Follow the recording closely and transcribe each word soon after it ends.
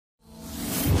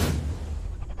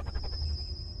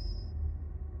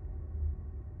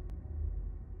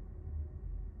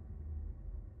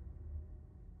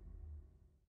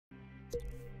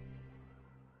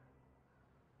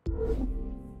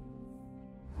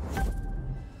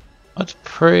That's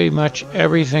pretty much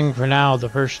everything for now. The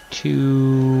first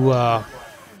two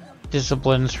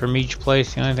disciplines from each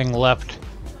place. The only thing left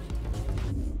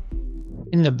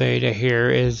in the beta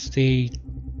here is the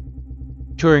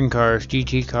touring cars,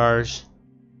 GT cars.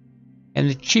 And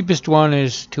the cheapest one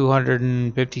is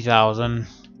 250,000.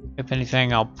 If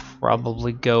anything, I'll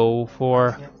probably go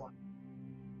for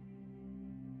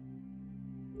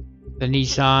the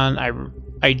Nissan.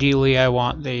 Ideally, I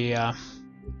want the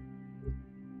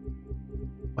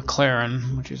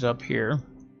McLaren, which is up here.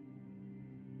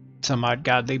 Some odd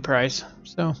godly price.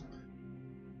 So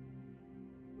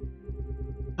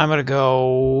I'm gonna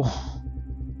go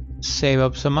save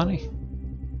up some money.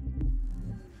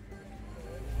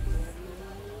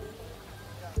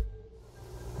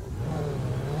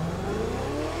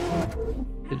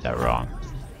 Did that wrong.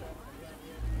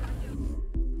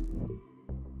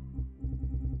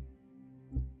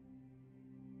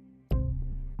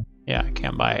 Yeah, I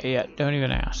can't buy it yet. Don't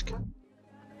even ask.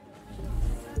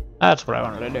 That's what I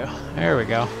wanted to do. There we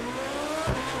go.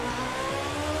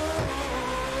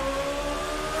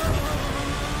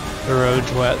 The road's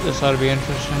wet. This ought to be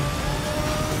interesting.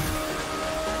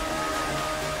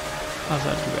 That's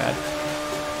not too bad.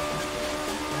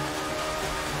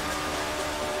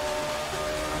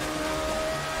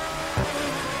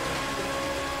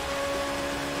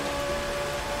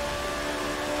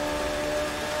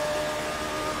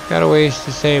 Got a ways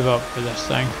to save up for this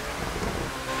thing.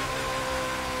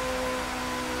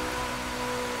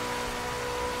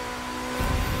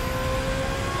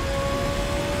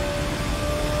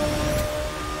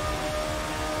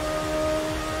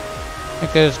 I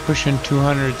think it's pushing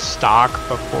 200 stock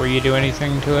before you do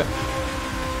anything to it.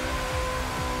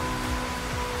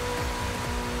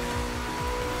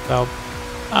 So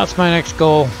that's my next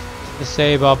goal, to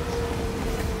save up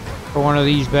for one of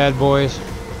these bad boys.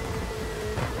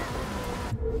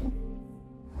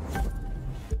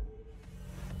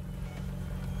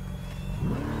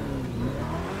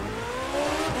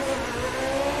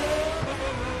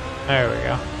 There we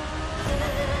go.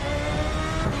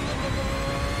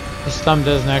 This thumb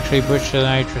doesn't actually push the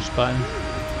nitrous button.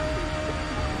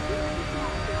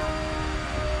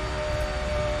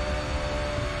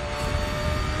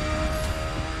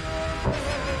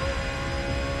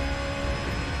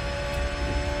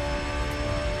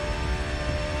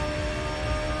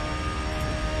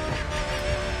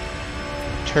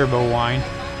 Turbo whine.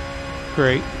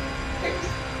 Great.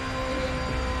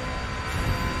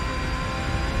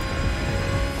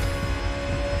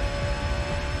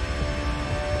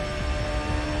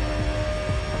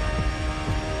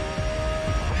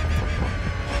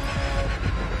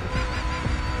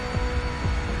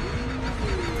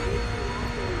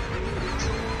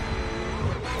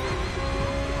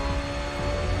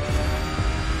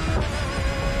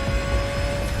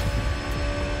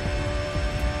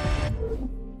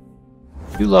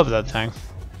 You love that thing.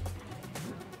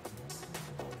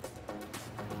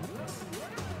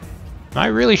 Am I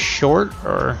really short,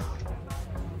 or?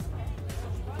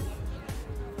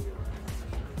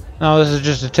 No, this is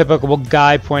just a typical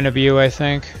guy point of view, I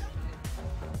think.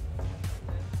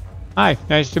 Hi,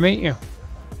 nice to meet you.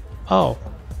 Oh.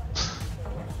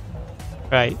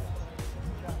 Right.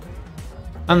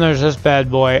 And there's this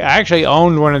bad boy. I actually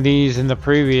owned one of these in the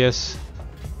previous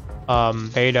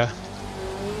beta.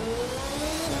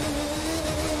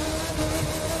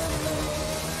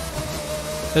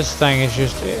 This thing is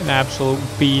just an absolute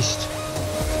beast.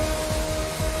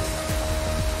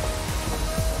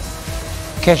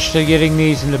 Catch to getting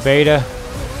these in the beta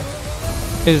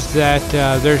is that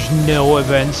there's no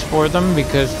events for them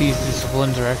because these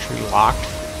disciplines are actually locked.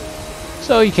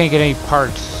 So you can't get any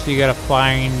parts. You gotta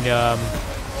find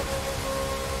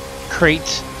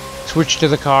crates, switch to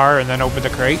the car, and then open the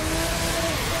crate.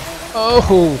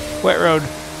 Oh, wet road.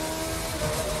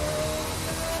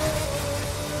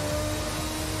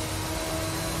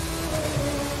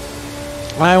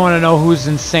 I want to know whose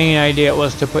insane idea it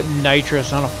was to put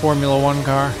nitrous on a Formula 1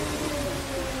 car.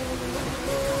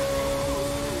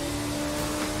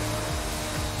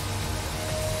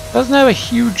 Doesn't have a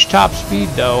huge top speed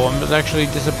though. I was actually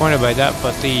disappointed by that,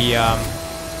 but the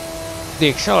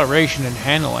acceleration and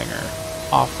handling are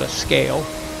off the scale.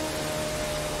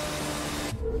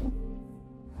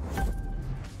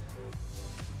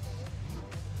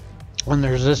 And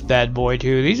there's this bad boy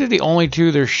too. These are the only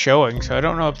two they're showing, so I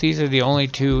don't know if these are the only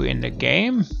two in the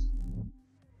game.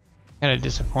 Kind of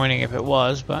disappointing if it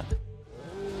was, but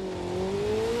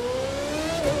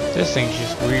this thing's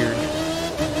just weird.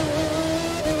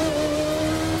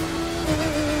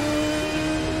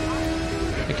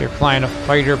 Like you're flying a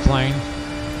fighter plane.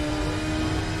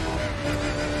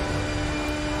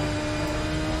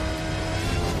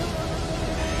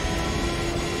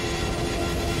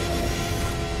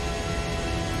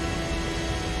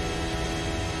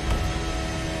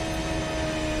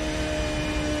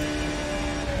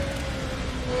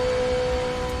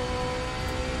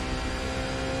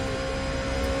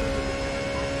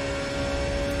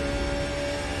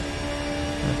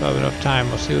 still have enough time.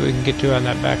 We'll see what we can get to on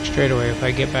that back straightaway if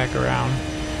I get back around.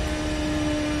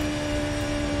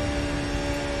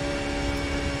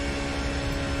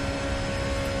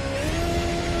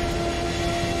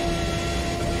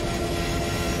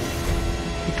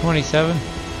 $227.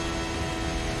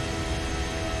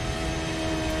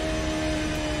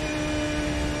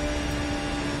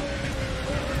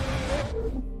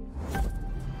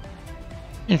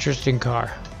 Interesting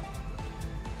car.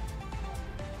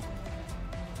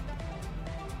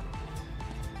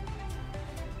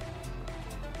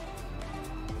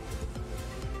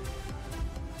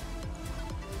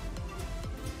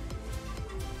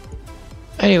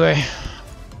 Anyway,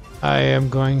 I am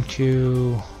going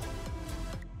to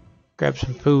grab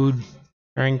some food,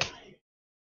 drink,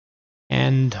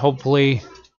 and hopefully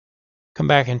come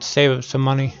back and save up some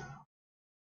money.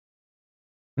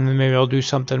 And then maybe I'll do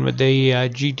something with the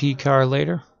GT car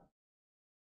later.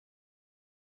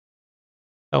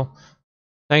 So,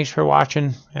 thanks for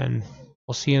watching, and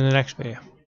we'll see you in the next video.